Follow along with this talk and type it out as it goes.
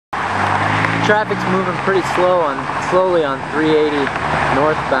traffic's moving pretty slowly on 380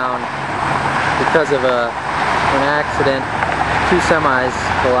 northbound because of an accident. Two semis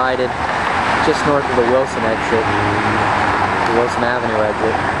collided just north of the Wilson exit, the Wilson Avenue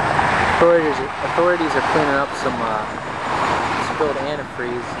exit. Authorities are cleaning up some spilled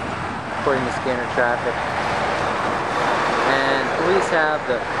antifreeze according to scanner traffic. And police have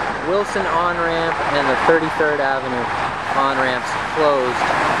the Wilson on-ramp and the 33rd Avenue on-ramps closed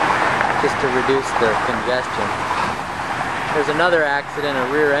just to reduce the congestion. There's another accident, a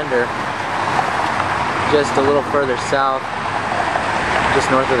rear-ender, just a little further south, just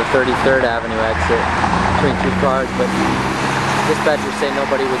north of the 33rd Avenue exit, between two cars, but dispatchers say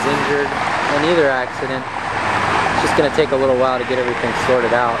nobody was injured in either accident. It's just going to take a little while to get everything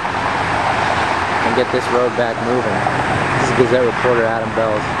sorted out and get this road back moving. This is Gazette reporter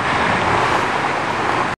Belz.